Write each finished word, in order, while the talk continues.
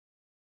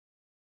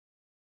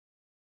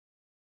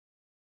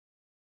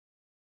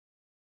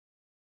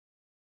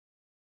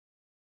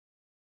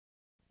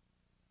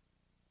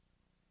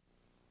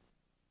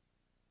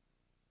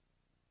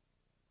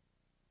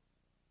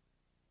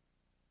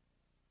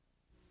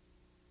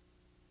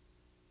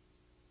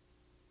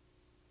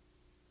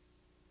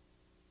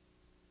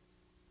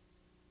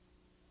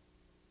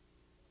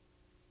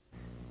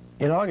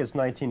In August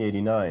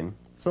 1989,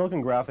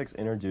 Silicon Graphics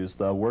introduced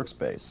the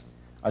Workspace,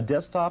 a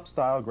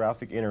desktop-style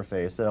graphic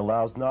interface that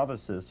allows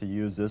novices to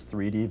use this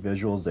 3D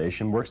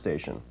visualization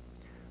workstation.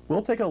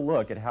 We'll take a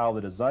look at how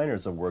the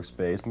designers of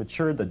Workspace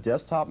matured the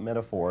desktop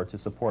metaphor to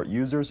support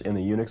users in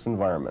the Unix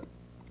environment.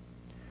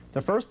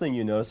 The first thing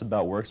you notice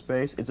about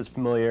Workspace is its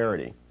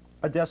familiarity,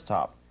 a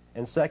desktop,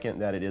 and second,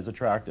 that it is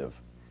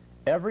attractive.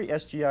 Every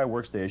SGI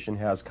workstation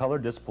has color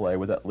display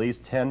with at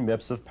least 10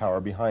 MIPS of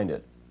power behind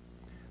it.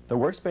 The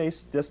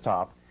Workspace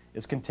desktop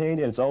is contained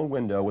in its own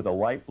window with a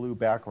light blue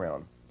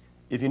background.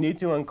 If you need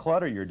to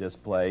unclutter your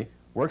display,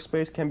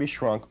 Workspace can be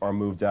shrunk or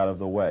moved out of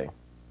the way.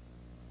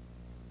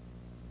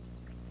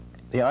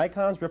 The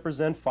icons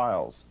represent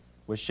files,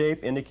 with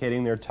shape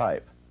indicating their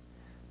type.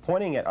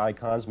 Pointing at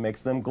icons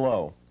makes them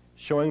glow,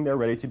 showing they're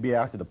ready to be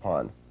acted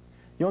upon.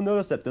 You'll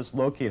notice that this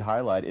locate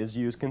highlight is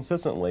used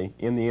consistently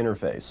in the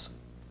interface.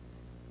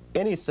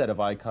 Any set of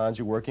icons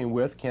you're working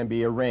with can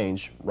be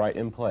arranged right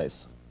in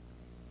place.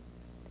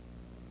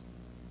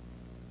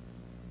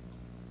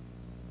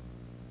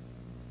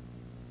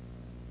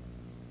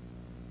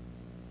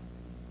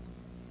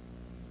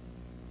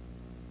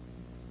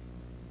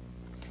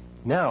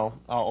 Now,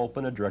 I'll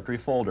open a directory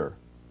folder.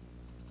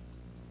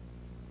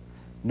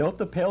 Note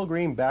the pale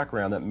green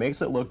background that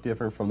makes it look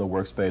different from the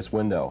Workspace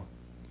window.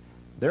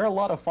 There are a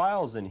lot of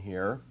files in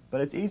here,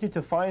 but it's easy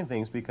to find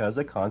things because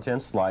the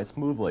contents slide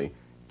smoothly,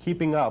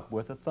 keeping up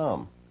with the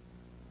thumb.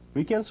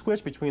 We can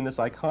switch between this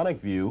iconic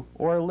view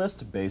or a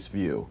list-based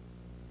view.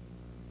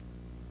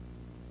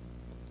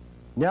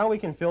 Now we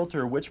can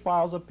filter which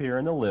files appear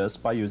in the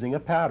list by using a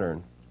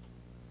pattern,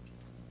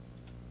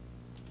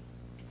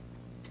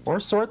 or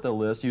sort the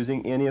list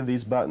using any of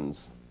these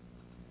buttons.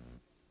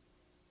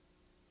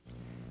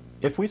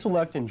 If we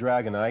select and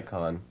drag an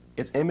icon,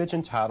 its image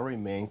and title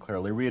remain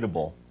clearly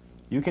readable.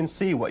 You can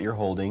see what you're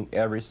holding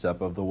every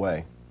step of the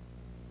way.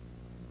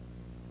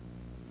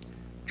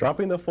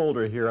 Dropping the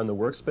folder here on the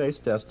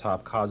Workspace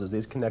desktop causes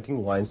these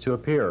connecting lines to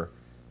appear,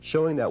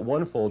 showing that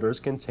one folder is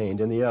contained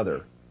in the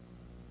other.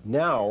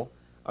 Now,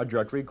 a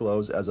directory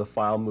glows as a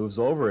file moves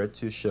over it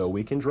to show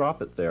we can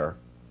drop it there.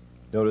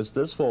 Notice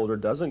this folder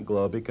doesn't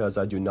glow because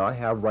I do not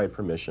have write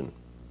permission.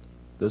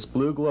 This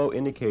blue glow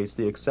indicates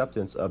the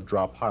acceptance of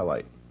drop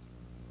highlight.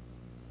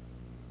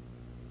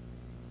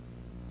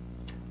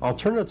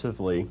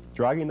 Alternatively,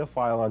 dragging the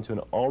file onto an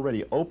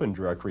already open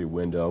directory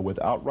window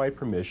without write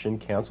permission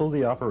cancels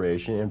the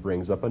operation and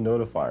brings up a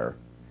notifier.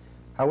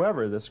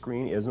 However, the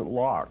screen isn't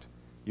locked.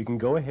 You can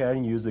go ahead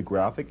and use the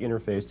graphic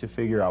interface to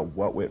figure out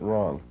what went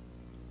wrong.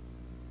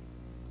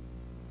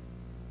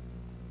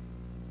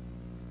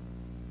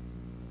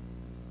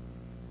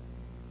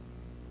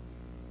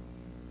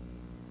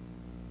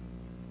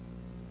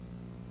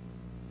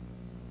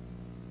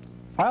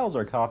 Files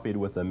are copied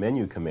with the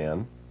menu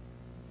command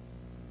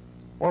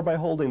or by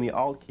holding the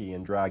Alt key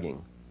and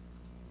dragging.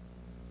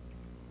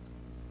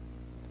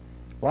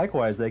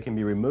 Likewise, they can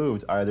be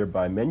removed either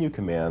by menu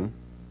command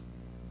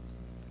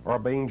or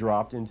being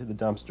dropped into the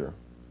dumpster.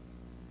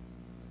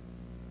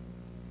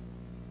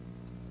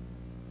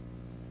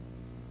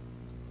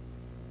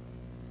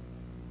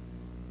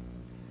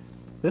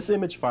 This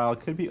image file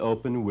could be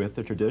opened with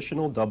the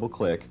traditional double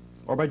click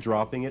or by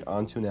dropping it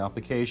onto an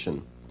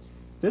application.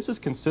 This is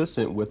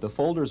consistent with the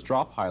folder's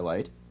drop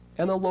highlight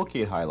and the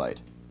locate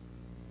highlight.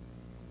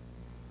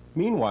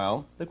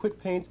 Meanwhile, the Quick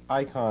Paint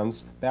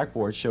icon's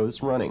backboard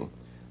shows running,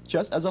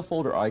 just as a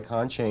folder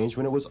icon changed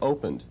when it was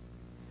opened.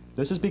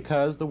 This is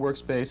because the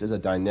Workspace is a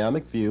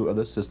dynamic view of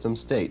the system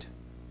state.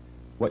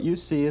 What you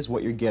see is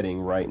what you're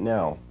getting right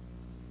now.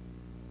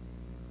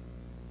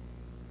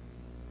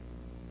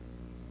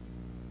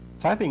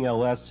 Typing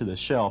ls to the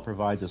shell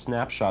provides a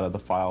snapshot of the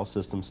file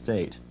system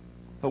state.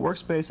 But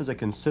Workspace is a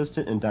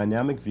consistent and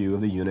dynamic view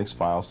of the Unix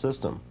file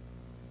system.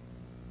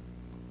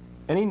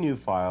 Any new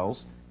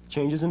files,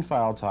 changes in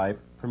file type,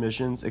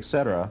 permissions,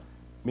 etc.,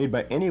 made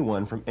by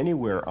anyone from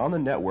anywhere on the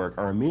network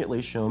are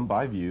immediately shown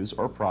by views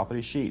or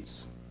property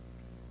sheets.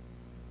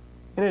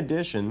 In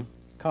addition,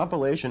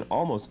 compilation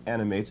almost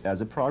animates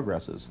as it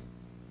progresses.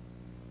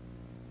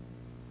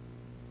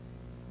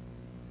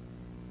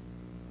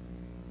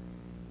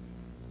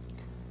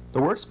 The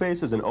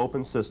Workspace is an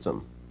open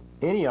system.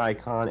 Any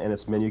icon and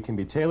its menu can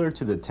be tailored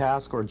to the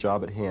task or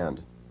job at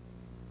hand.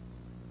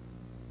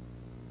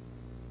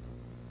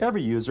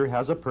 Every user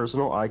has a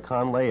personal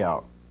icon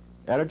layout,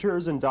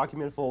 editors and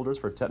document folders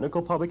for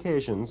technical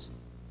publications,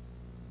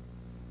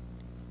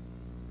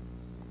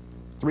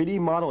 3D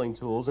modeling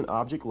tools and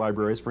object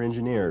libraries for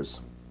engineers.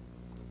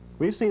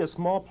 We've seen a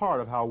small part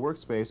of how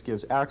Workspace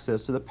gives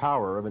access to the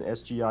power of an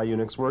SGI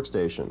Unix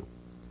workstation.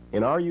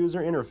 In our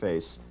user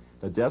interface,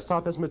 the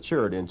desktop has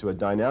matured into a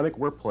dynamic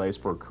workplace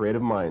for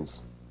creative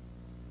minds.